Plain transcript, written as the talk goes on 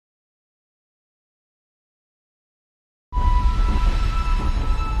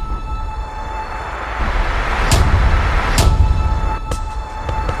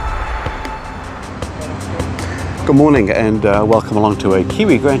Good morning and welcome along to a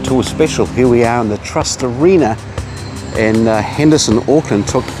Kiwi Grand Tour special. Here we are in the Trust Arena in Henderson, Auckland.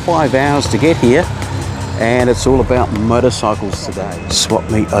 Took 5 hours to get here and it's all about motorcycles today. Swap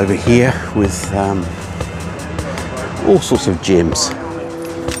meet over here with all sorts of gems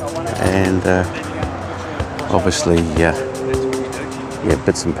and obviously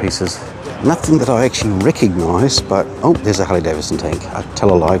bits and pieces. Nothing that I actually recognise, but oh, there's a Harley Davison tank. I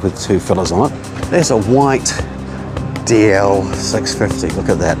tell a lie with two fillers on it. There's a white DL 650. Look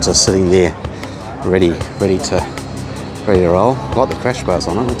at that, just sitting there, ready to roll. I like the crash bars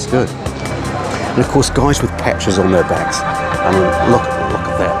on it. Looks good. And of course, guys with patches on their backs. I mean, look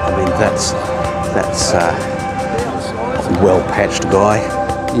at that. I mean, that's a well patched guy.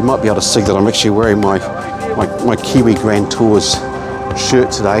 You might be able to see that I'm actually wearing my Kiwi Grand Tours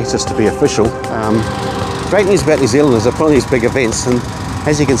shirt today, just to be official. Great news about New Zealand is they're putting these big events, and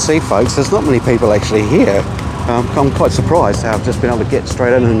as you can see, folks, there's not many people actually here. I'm quite surprised how I've just been able to get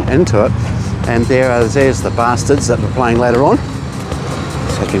straight into it. And there's the bastards that we're playing later on.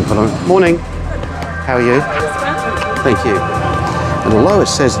 So it's been put on. Morning. How are you? Thank you. And although it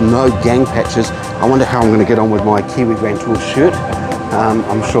says no gang patches, I wonder how I'm going to get on with my Kiwi Grand Tour shirt.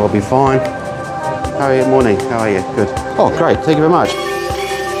 I'm sure I'll be fine. How are you? Morning. How are you? Good. Oh, great. Thank you very much.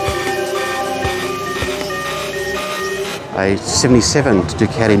 A 77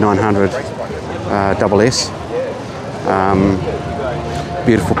 Ducati 900 SS.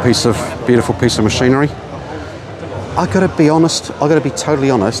 Beautiful piece of machinery. I gotta be honest. I gotta be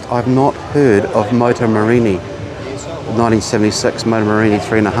totally honest. I've not heard of Moto Marini 1976 Moto Marini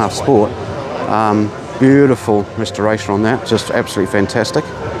 3.5 Sport. Beautiful restoration on that. Just absolutely fantastic.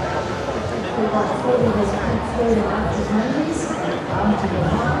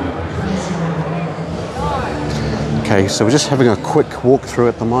 Okay, so we're just having a quick walk through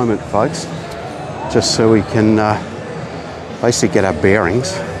at the moment, folks, just so we can basically get our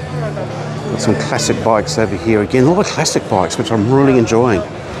bearings. Got some classic bikes over here again, a lot of classic bikes, which I'm really enjoying.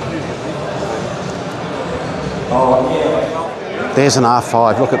 There's an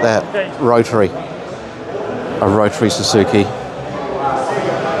R5, look at that, rotary, a rotary Suzuki.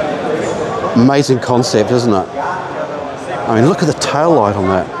 Amazing concept, isn't it? I mean, look at the tail light on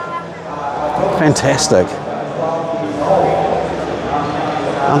that, fantastic.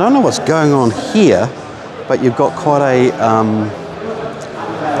 I don't know what's going on here, but you've got quite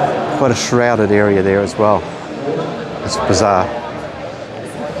a shrouded area there as well. It's bizarre.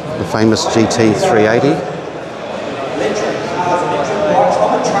 The famous GT 380.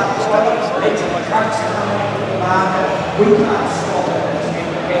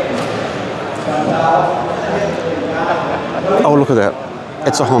 Oh, look at that.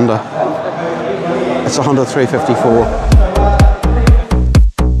 It's a Honda. It's a Honda 354.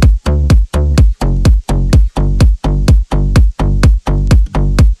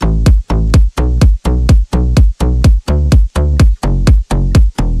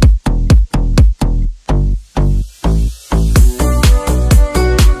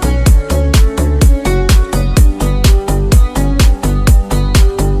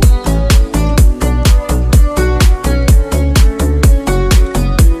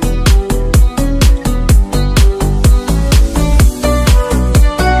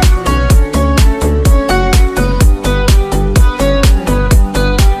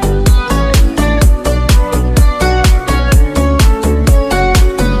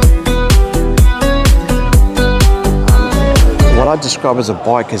 Describe as a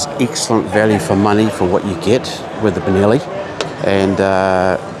bike as excellent value for money for what you get with the Benelli, and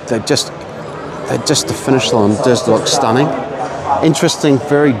the finish line does look stunning. Interesting,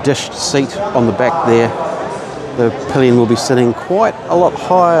 very dished seat on the back there. The pillion will be sitting quite a lot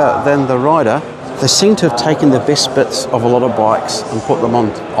higher than the rider. They seem to have taken the best bits of a lot of bikes and put them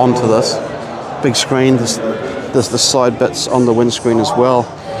onto this big screen. There's the side bits on the windscreen as well.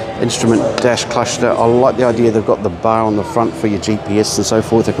 Instrument dash cluster. I like the idea they've got the bar on the front for your GPS and so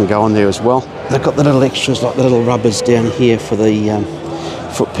forth that can go on there as well. They've got the little extras like the little rubbers down here for the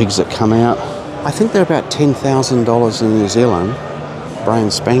foot pegs that come out. I think they're about $10,000 in New Zealand,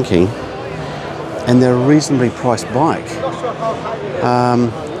 brand spanking, and they're a reasonably priced bike.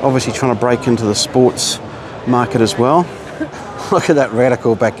 Obviously trying to break into the sports market as well. Look at that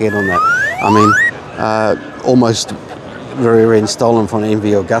radical back end on that. I mean, almost very rare and stolen from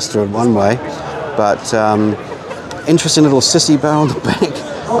Enfield or Augusta in one way, but interesting little sissy bar on the back.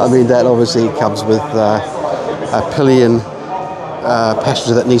 I mean, that obviously comes with a pillion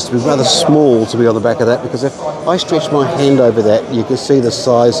passenger that needs to be rather small to be on the back of that, because if I stretch my hand over that, you can see the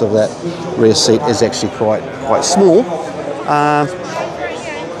size of that rear seat is actually quite small.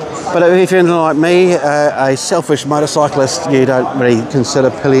 But if you're anything like me, a selfish motorcyclist, you don't really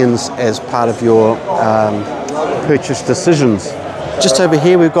consider pillions as part of your purchase decisions. Just over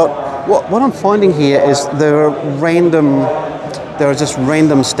here we've got, what I'm finding here is there are just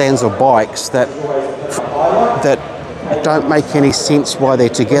random stands of bikes that don't make any sense why they're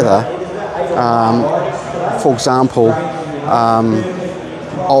together. For example,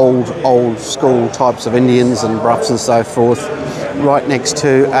 old school types of Indians and Bruffs and so forth, right next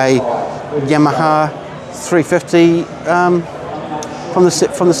to a Yamaha 350 from the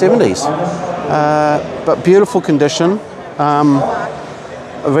 70s. But beautiful condition.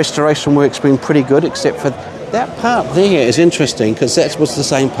 Restoration work's been pretty good, except for that part there is interesting because that was the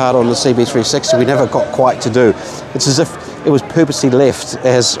same part on the CB360 we never got quite to do. It's as if it was purposely left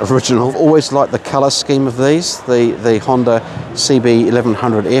as original. I've always liked the colour scheme of these. The Honda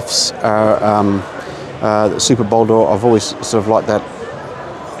CB1100Fs are the Super Boulder. I've always sort of liked that.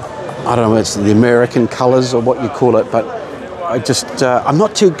 I don't know, it's the American colours or what you call it, but I just, I'm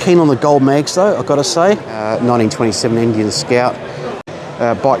not too keen on the gold mags though, I've got to say. 1927 Indian Scout.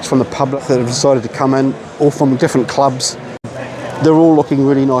 Bikes from the public that have decided to come in, all from different clubs. They're all looking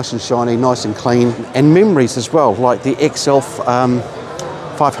really nice and shiny, nice and clean, and memories as well, like the XL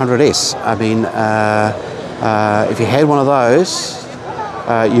 500S. I mean, if you had one of those,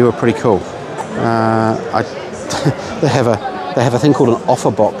 you were pretty cool. They have a thing called an offer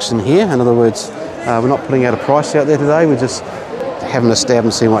box in here. In other words, we're not putting out a price out there today. We're just having a stab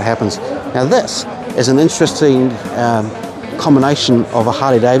and seeing what happens. Now this is an interesting combination of a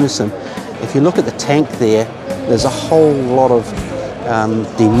Harley Davison. If you look at the tank there, there's a whole lot of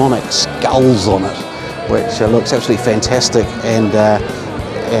demonic skulls on it, which looks absolutely fantastic, and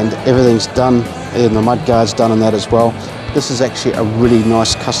everything's done, and the mudguard's done on that as well. This is actually a really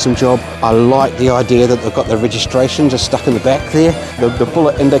nice custom job. I like the idea that they've got the registration just stuck in the back there. The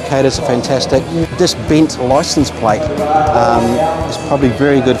bullet indicators are fantastic. This bent license plate is probably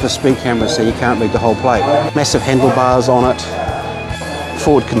very good for speed cameras, so you can't read the whole plate. Massive handlebars on it,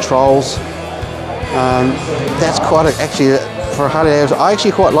 forward controls. That's quite actually, for a Harley Davidson, I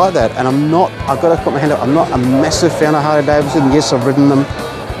actually quite like that. And I've got to put my hand up, I'm not a massive fan of Harley Davidson. Yes, I've ridden them,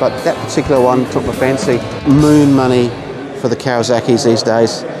 but that particular one took my fancy. Moon money for the Kawasaki's these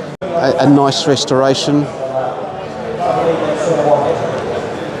days. A nice restoration.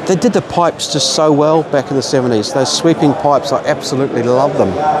 They did the pipes just so well back in the 70s. Those sweeping pipes, I absolutely love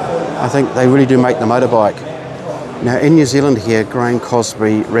them. I think they really do make the motorbike. Now in New Zealand here, Graham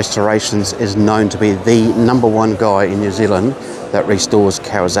Cosby Restorations is known to be the #1 guy in New Zealand that restores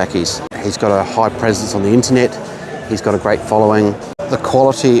Kawasaki's. He's got a high presence on the internet. He's got a great following. The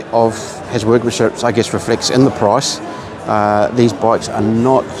quality of his workmanship, I guess, reflects in the price. These bikes are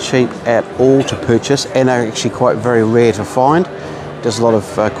not cheap at all to purchase and are actually quite very rare to find. Does a lot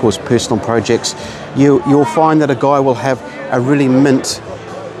of course, personal projects. You'll find that a guy will have a really mint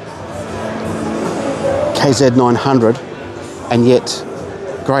KZ900, and yet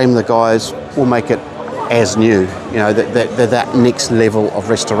Graham, the guys, will make it as new. You know, that next level of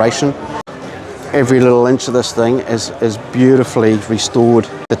restoration. Every little inch of this thing is beautifully restored.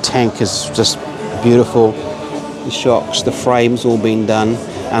 The tank is just beautiful. The shocks, the frame's all been done,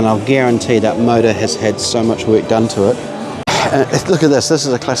 and I'll guarantee that motor has had so much work done to it. Look at this is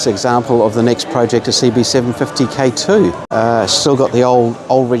a classic example of the next project, a CB750K2. Still got the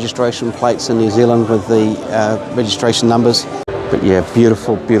old registration plates in New Zealand with the registration numbers. But yeah,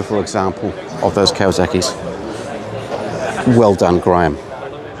 beautiful, beautiful example of those Kawasaki's. Well done, Graham.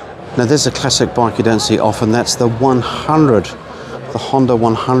 Now there's a classic bike you don't see often, that's the 100, the Honda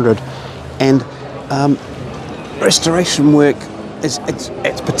 100. And restoration work, it's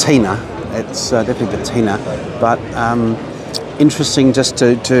patina, it's definitely patina, but interesting just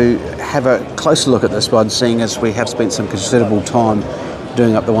to have a closer look at this one, seeing as we have spent some considerable time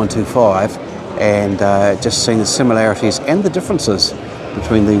doing up the 125 and just seeing the similarities and the differences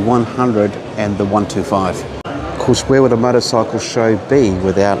between the 100 and the 125. Of course, where would a motorcycle show be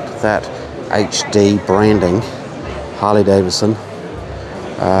without that HD branding? Harley Davison.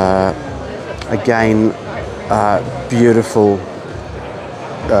 Again, beautiful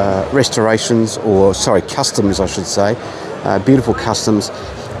restorations, or sorry, customs I should say, beautiful customs,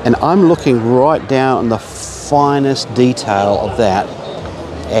 and I'm looking right down on the finest detail of that,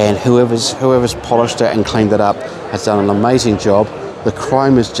 and whoever's polished it and cleaned it up has done an amazing job. The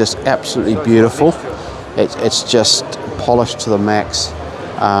chrome is just absolutely beautiful. It's just polished to the max.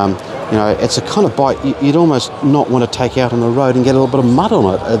 You know, it's a kind of bike you'd almost not want to take out on the road and get a little bit of mud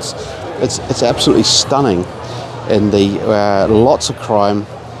on it. It's absolutely stunning. And the lots of chrome,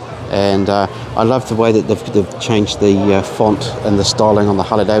 And I love the way that they've changed the font and the styling on the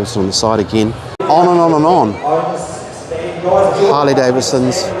Harley Davidson on the side again. On and on and on. Harley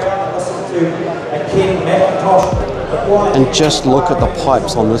Davidsons. And just look at the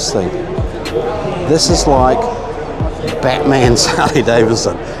pipes on this thing. This is like Batman's Harley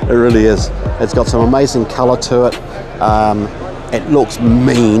Davidson. It really is. It's got some amazing colour to it. It looks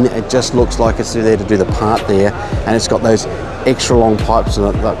mean. It just looks like it's there to do the part there. And it's got those extra long pipes in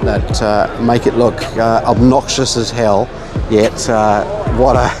it that make it look obnoxious as hell. Yet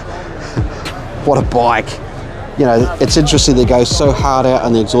what a bike. You know, it's interesting they go so hard out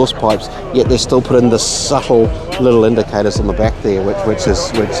on the exhaust pipes, yet they still put in the subtle little indicators on the back there, which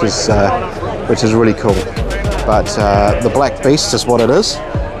is really cool. But the Black Beast is what it is,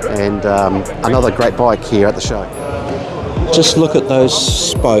 and another great bike here at the show. Just look at those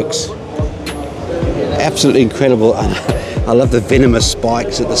spokes, absolutely incredible. I love the venomous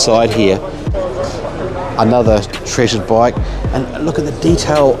spikes at the side here. Another treasured bike, and look at the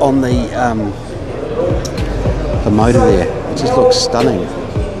detail on the motor there. It just looks stunning.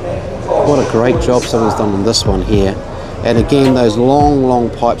 What a great job someone's done on this one here. And again, those long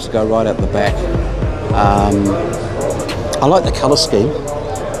pipes go right up the back. I like the colour scheme.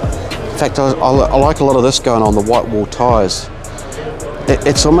 In fact, I like a lot of this going on, the white wall tyres.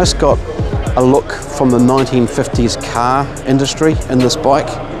 It's almost got a look from the 1950s car industry in this bike.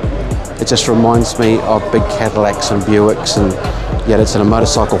 It just reminds me of big Cadillacs and Buicks, and yet it's in a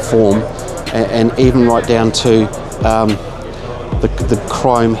motorcycle form. And even right down to the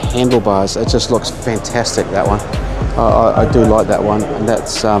chrome handlebars. It just looks fantastic, that one. I do like that one, and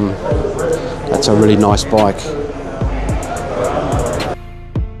that's a really nice bike.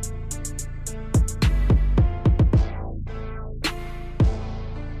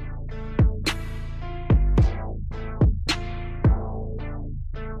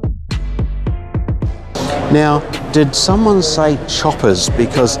 Now, did someone say choppers?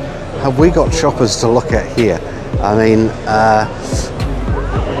 Because have we got choppers to look at here? I mean,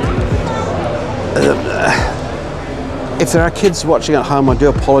 if there are kids watching at home, I do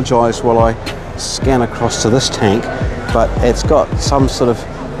apologise while I scan across to this tank, but it's got some sort of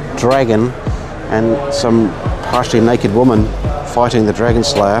dragon and some partially naked woman fighting the Dragon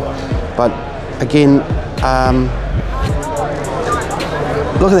Slayer. But again,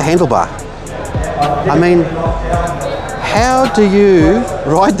 look at the handlebar. I mean, how do you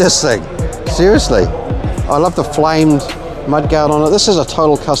ride this thing? Seriously. I love the flamed mudguard on it. This is a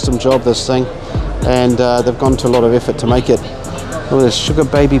total custom job, this thing, and they've gone to a lot of effort to make it. Look at this Sugar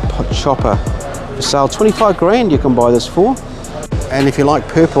Baby Chopper for sale. 25 grand you can buy this for. And if you like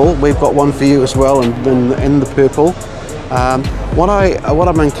purple, we've got one for you as well in the purple. What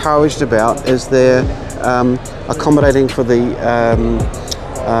I'm encouraged about is they're accommodating for the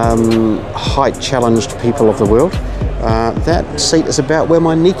height challenged people of the world. That seat is about where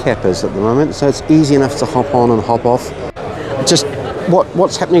my kneecap is at the moment, so it's easy enough to hop on and hop off. Just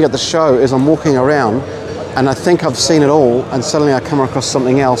what's happening at the show is I'm walking around and I think I've seen it all, and suddenly I come across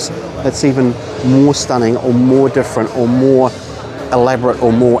something else that's even more stunning or more different or more elaborate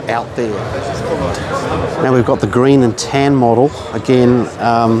or more out there. Now we've got the green and tan model. Again,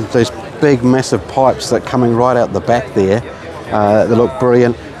 those big massive pipes that are coming right out the back there. They look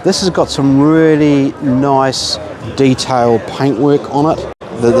brilliant. This has got some really nice detailed paintwork on it.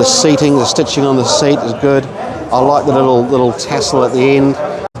 The seating, the stitching on the seat is good. I like the little tassel at the end.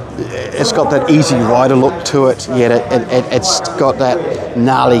 It's got that easy rider look to it, yet it's got that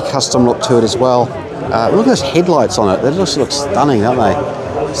gnarly custom look to it as well. Look at those headlights on it. They just look stunning, don't they?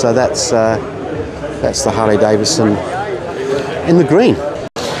 So that's the Harley Davidson in the green.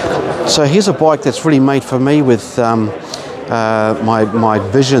 So here's a bike that's really made for me with my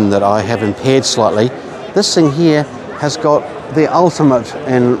vision that I have impaired slightly. This thing here has got the ultimate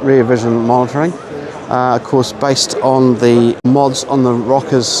in rear vision monitoring, of course based on the mods on the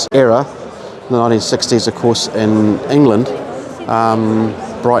Rockers era, in the 1960s of course in England,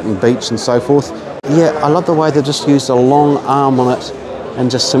 Brighton Beach and so forth. Yeah, I love the way they just used a long arm on it and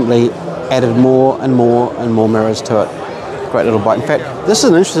just simply added more and more and more mirrors to it. Great little bike. In fact, this is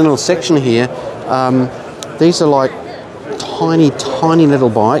an interesting little section here. These are like tiny little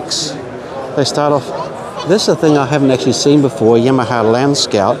bikes. They start off, this is a thing I haven't actually seen before, Yamaha Land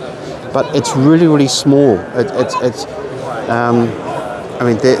Scout, but it's really small. I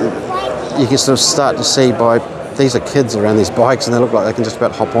mean, you can sort of start to see by, these are kids around these bikes and they look like they can just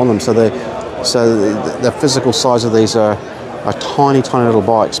about hop on them. So the physical size of these are tiny little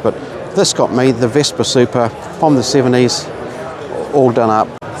bikes. But this got me, the Vespa Super from the 70s, all done up,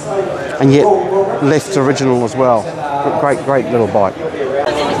 and yet left original as well. Great little bike.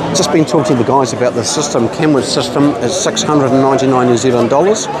 Just been talking to the guys about the system. Camera system is 699 New Zealand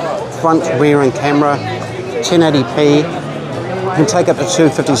dollars. Front, rear and camera, 1080p. You can take up to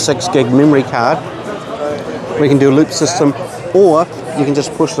 256 gig memory card. We can do a loop system, or you can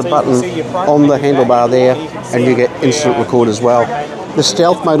just push the button on the handlebar there and you get instant record as well. The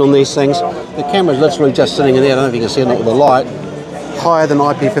stealth mode on these things, the camera's literally just sitting in there. I don't know if you can see it with the light. Higher than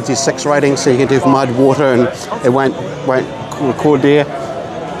IP56 rating, so you can do mud, water, and it won't record there.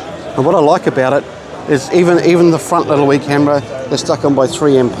 And what I like about it is even the front little wee camera, they're stuck on by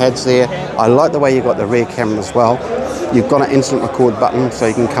 3M pads there. I like the way you've got the rear camera as well. You've got an instant record button so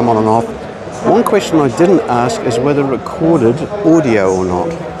you can come on and off. One question I didn't ask is whether it recorded audio or not.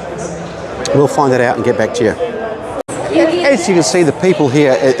 We'll find that out and get back to you. As you can see, the people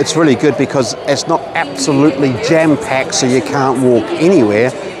here, it's really good because it's not absolutely jam-packed so you can't walk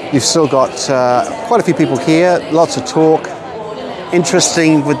anywhere. You've still got quite a few people here, lots of talk.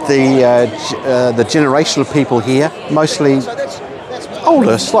 Interesting with the generation of people here, mostly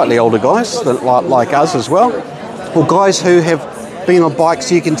older, slightly older guys like us as well. Or guys who have been on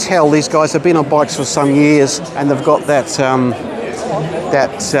bikes. You can tell these guys have been on bikes for some years and they've got that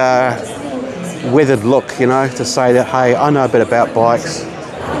weathered look, you know, to say that, hey, I know a bit about bikes.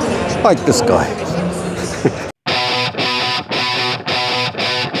 Like this guy.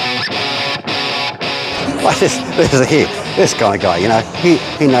 This kind of guy, you know,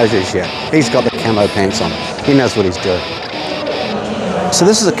 he knows his shit. He's got the camo pants on. He knows what he's doing. So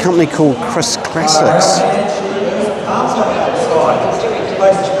this is a company called Chris Classics.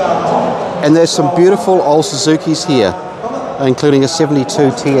 And there's some beautiful old Suzukis here, including a 72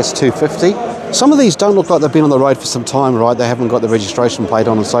 TS250. Some of these don't look like they've been on the road for some time, right? They haven't got the registration plate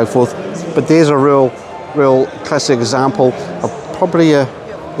on and so forth. But there's a real classic example of probably a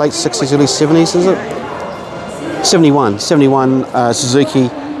late 60s, early 70s, is it? 71 Suzuki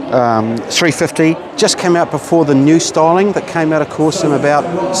 350. Just came out before the new styling that came out, of course, in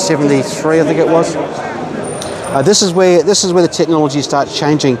about 73, I think it was. This is where the technology starts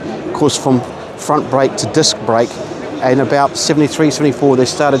changing, of course, from front brake to disc brake. And about 73, 74, they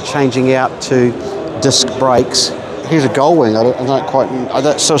started changing out to disc brakes. Here's a Gullwing.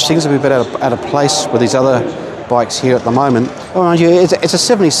 That sort of seems to be a bit out of place with these other bikes here at the moment. Oh, mind you, it's a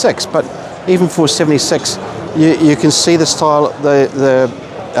 76, but even for 76, you can see the style, the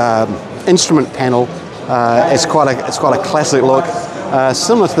instrument panel. It's quite a classic look,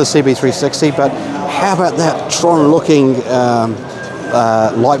 similar to the CB360. But how about that Tron-looking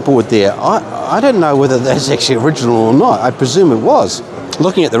light board there? I don't know whether that's actually original or not. I presume it was.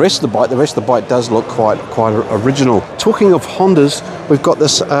 Looking at the rest of the bike does look quite original. Talking of Hondas, we've got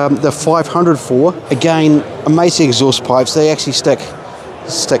this the 504. Again, amazing exhaust pipes. They actually stick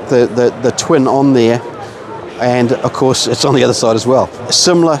the twin on there, and of course it's on the other side as well.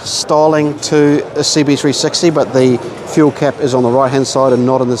 Similar styling to a CB360, but the fuel cap is on the right hand side and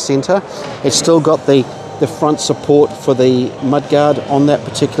not in the center. It's still got the front support for the mudguard on that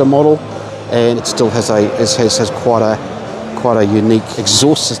particular model, and it still has quite a unique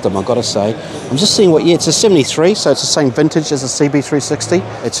exhaust system, I've got to say. I'm just seeing it's a 73, so it's the same vintage as a CB360.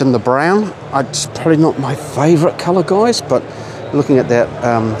 It's in the brown. It's probably not my favorite color, guys, but looking at that,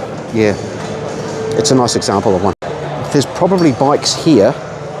 yeah, it's a nice example of one. There's probably bikes here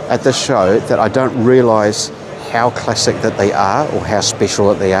at this show that I don't realize how classic that they are, or how special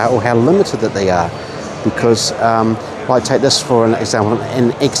that they are, or how limited that they are. Because like take this for an example,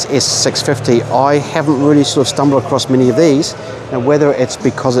 an XS650, I haven't really sort of stumbled across many of these. Now whether it's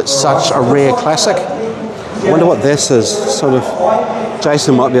because it's such a rare classic, I wonder what this is. Sort of,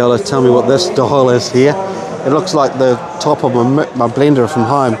 Jason might be able to tell me what this dial is here. It looks like the top of my blender from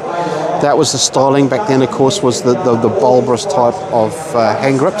home. That was the styling back then, of course, was the bulbous type of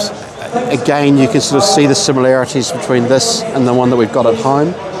hand grips. Again, you can sort of see the similarities between this and the one that we've got at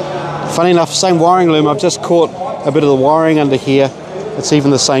home. Funny enough, same wiring loom. I've just caught a bit of the wiring under here. It's even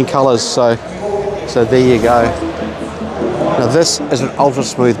the same colours, so there you go. Now this is an ultra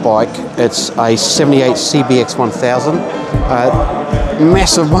smooth bike. It's a 78 CBX 1000.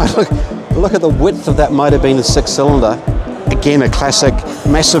 Massive motor. Look at the width of that motor being a 6-cylinder. Again, a classic,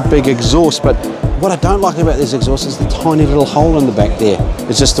 massive big exhaust, but what I don't like about these exhausts is the tiny little hole in the back there.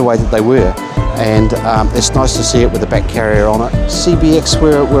 It's just the way that they were. And it's nice to see it with the back carrier on it. CBX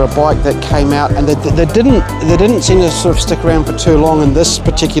were a bike that came out, and they didn't seem to sort of stick around for too long in this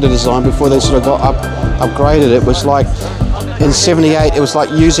particular design before they sort of got upgraded. It was like in 78, it was like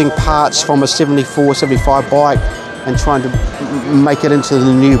using parts from a 74, 75 bike and trying to make it into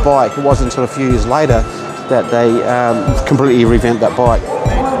the new bike. It wasn't until a few years later that they completely revamped that bike.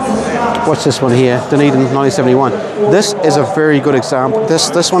 What's this one here? Dunedin 1971. This is a very good example.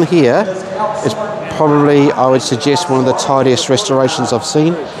 This one here is probably, I would suggest, one of the tidiest restorations I've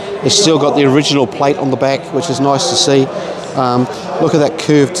seen. It's still got the original plate on the back, which is nice to see. Look at that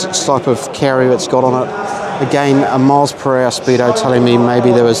curved type of carrier it's got on it. Again, a miles per hour speedo, telling me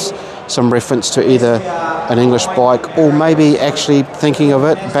maybe there was some reference to either an English bike, or maybe actually thinking of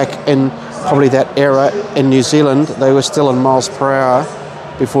it back in probably that era in New Zealand. They were still in miles per hour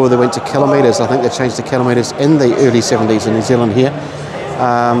before they went to kilometres. I think they changed to kilometres in the early 70s in New Zealand here.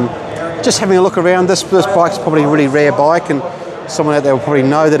 Just having a look around, this bike's probably a really rare bike, and someone out there will probably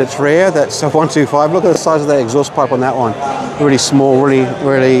know that it's rare. That's a 125. Look at the size of that exhaust pipe on that one. Really small, really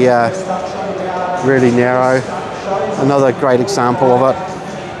narrow. Another great example of it.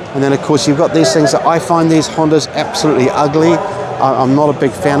 And then of course you've got these things that I find these Hondas absolutely ugly. I'm not a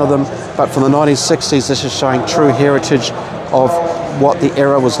big fan of them, but from the 1960s this is showing true heritage of what the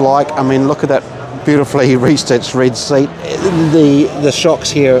era was like. I mean, look at that beautifully restitched red seat. The shocks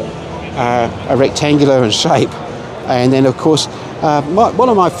here are rectangular in shape. And then of course one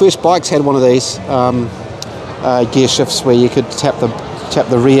of my first bikes had one of these gear shifts where you could tap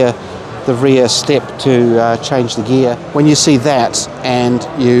the rear step to change the gear. When you see that and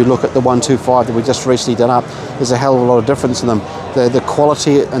you look at the 125 that we just recently done up, there's a hell of a lot of difference in them. The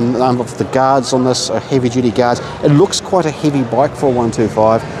quality and of the guards on this are heavy duty guards. It looks quite a heavy bike for a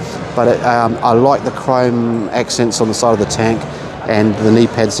 125, but I like the chrome accents on the side of the tank and the knee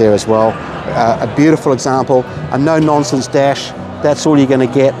pads there as well. A beautiful example, a no nonsense dash. That's all you're going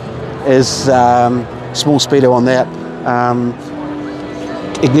to get is small speedo on that.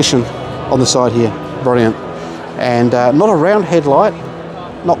 Ignition on the side here, brilliant. And not a round headlight,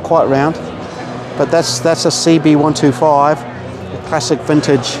 not quite round, but that's a CB125, a classic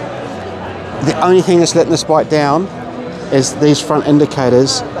vintage. The only thing that's letting this bike down is these front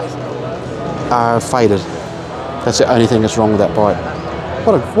indicators are faded. That's the only thing that's wrong with that bike.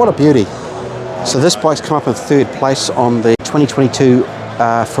 What a beauty. So this bike's come up in third place on the 2022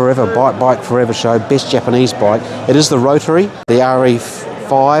 Forever Bike Forever show, best Japanese bike. It is the Rotary, the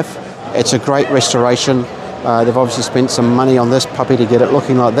RE5. It's a great restoration. They've obviously spent some money on this puppy to get it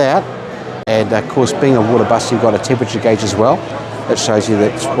looking like that. And of course, being a water bus, you've got a temperature gauge as well. It shows you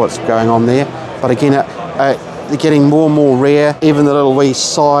that's what's going on there. But again, they're getting more and more rare. Even the little wee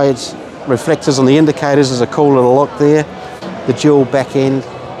side reflectors on the indicators is a cool little look there. The dual back end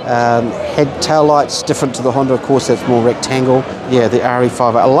head tail lights, different to the Honda, of course, that's more rectangle. Yeah, the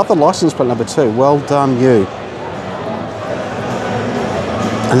RE5. I love the license plate number 2. Well done, you.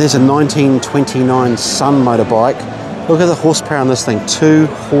 And there's a 1929 Sun motorbike. Look at the horsepower on this thing, 2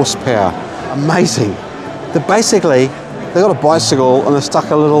 horsepower. Amazing. They've got a bicycle and they've stuck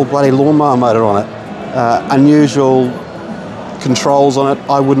a little bloody lawnmower motor on it. Unusual controls on it.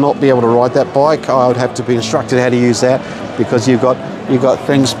 I would not be able to ride that bike. I would have to be instructed how to use that, because you've got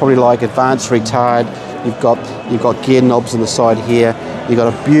things probably like advanced retard. You've got gear knobs on the side here. You've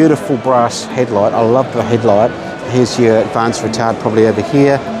got a beautiful brass headlight. I love the headlight. Here's your advanced retard probably over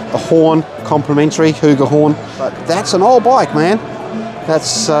here. The horn, complimentary, Hooger horn. But that's an old bike, man.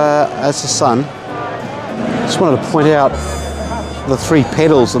 That's a Sun. Just wanted to point out the 3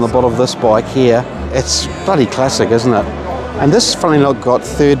 pedals on the bottom of this bike here. It's bloody classic, isn't it? And this, funnily enough, got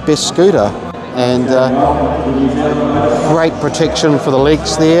 3rd best scooter. And great protection for the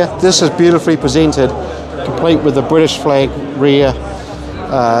legs there. This is beautifully presented, complete with the British flag rear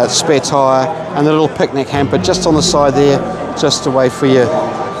spare tyre and the little picnic hamper just on the side there, just away for your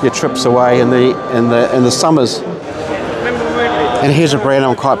trips away in the summers. And here's a brand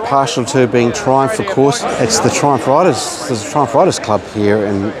I'm quite partial to, being Triumph, of course. It's the Triumph Riders. There's a Triumph Riders Club here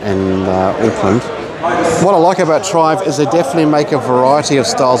in Auckland. What I like about Triumph is they definitely make a variety of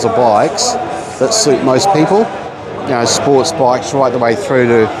styles of bikes that suit most people. You know, sports bikes right the way through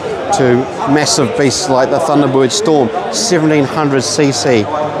to massive beasts like the Thunderbird Storm, 1700cc.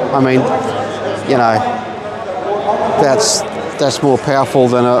 I mean, you know, that's more powerful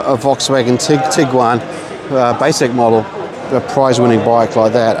than a Volkswagen Tiguan basic model. A prize-winning bike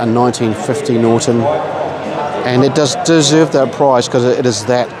like that, a 1950 Norton, and it does deserve that prize because it is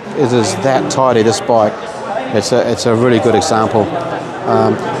that tidy. This bike, it's a really good example.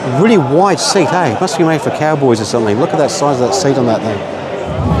 Really wide seat, hey? Must be made for cowboys or something. Look at that size of that seat on that thing.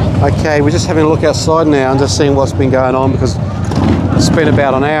 Okay, we're just having a look outside now and just seeing what's been going on, because it's been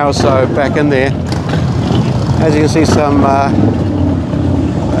about an hour or so back in there. As you can see, some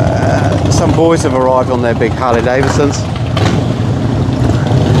boys have arrived on their big Harley Davidsons.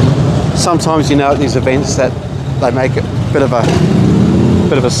 Sometimes, you know, at these events that they make a bit of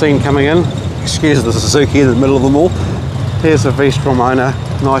a scene coming in. Excuse the Suzuki in the middle of them all. Here's the V-Strom owner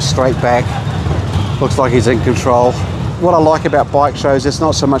nice straight back. Looks like he's in control. What I like about bike shows, it's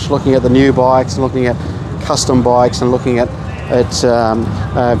not so much looking at the new bikes and looking at custom bikes and looking at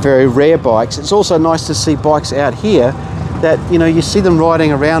very rare bikes. It's also nice to see bikes out here that, you know, you see them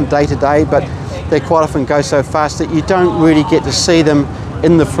riding around day to day, but they quite often go so fast that you don't really get to see them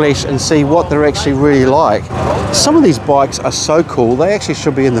in the flesh and see what they're actually really like. Some of these bikes are so cool, they actually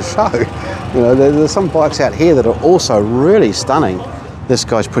should be in the show. You know, there's some bikes out here that are also really stunning. This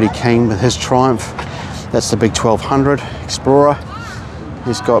guy's pretty keen with his Triumph. That's the big 1200 Explorer.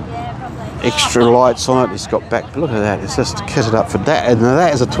 He's got extra lights on it. He's got back, look at that, it's just kitted up for that, and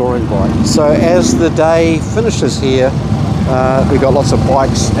that is a touring bike. So as the day finishes here, we've got lots of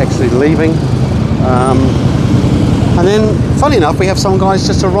bikes actually leaving. And then, funny enough, we have some guys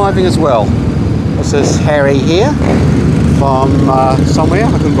just arriving as well. This is Harry here from somewhere.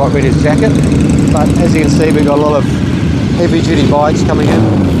 I couldn't quite read his jacket, but as you can see, we've got a lot of heavy-duty bikes coming in,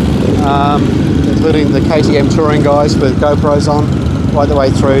 including the KTM touring guys with GoPros on, right the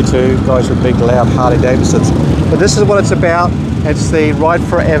way through to guys with big, loud Harley Davidsons. But this is what it's about. It's the Ride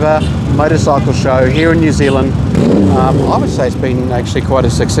Forever motorcycle show here in New Zealand. I would say it's been actually quite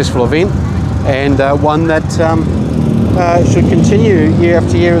a successful event, and one that should continue year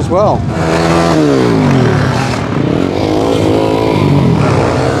after year as well.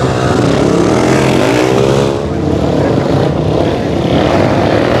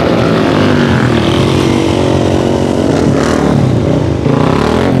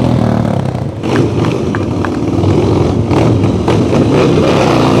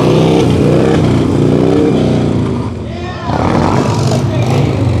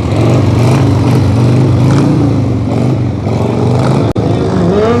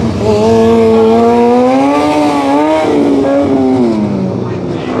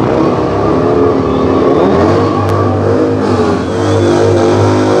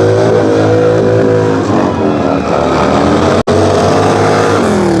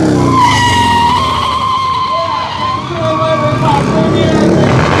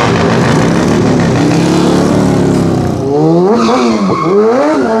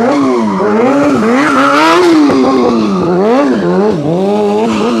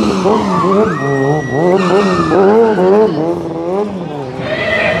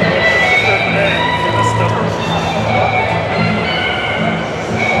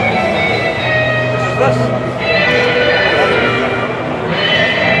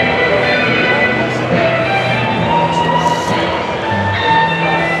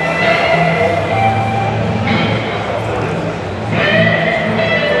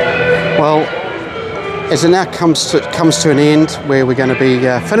 Well, as it now comes to an end, where we're going to be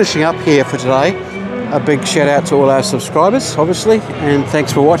finishing up here for today, a big shout out to all our subscribers, obviously, and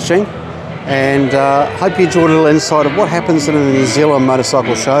thanks for watching. And hope you enjoyed a little insight of what happens in the New Zealand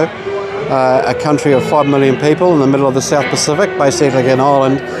Motorcycle Show, a country of 5 million people in the middle of the South Pacific, basically an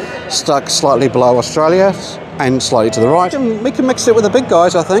island stuck slightly below Australia and slightly to the right. We can mix it with the big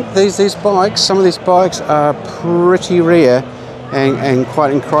guys, I think. These bikes, some of these bikes are pretty rare and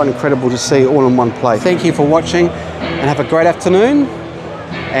quite incredible to see all in one place. Thank you for watching, and have a great afternoon,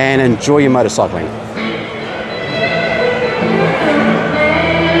 and enjoy your motorcycling.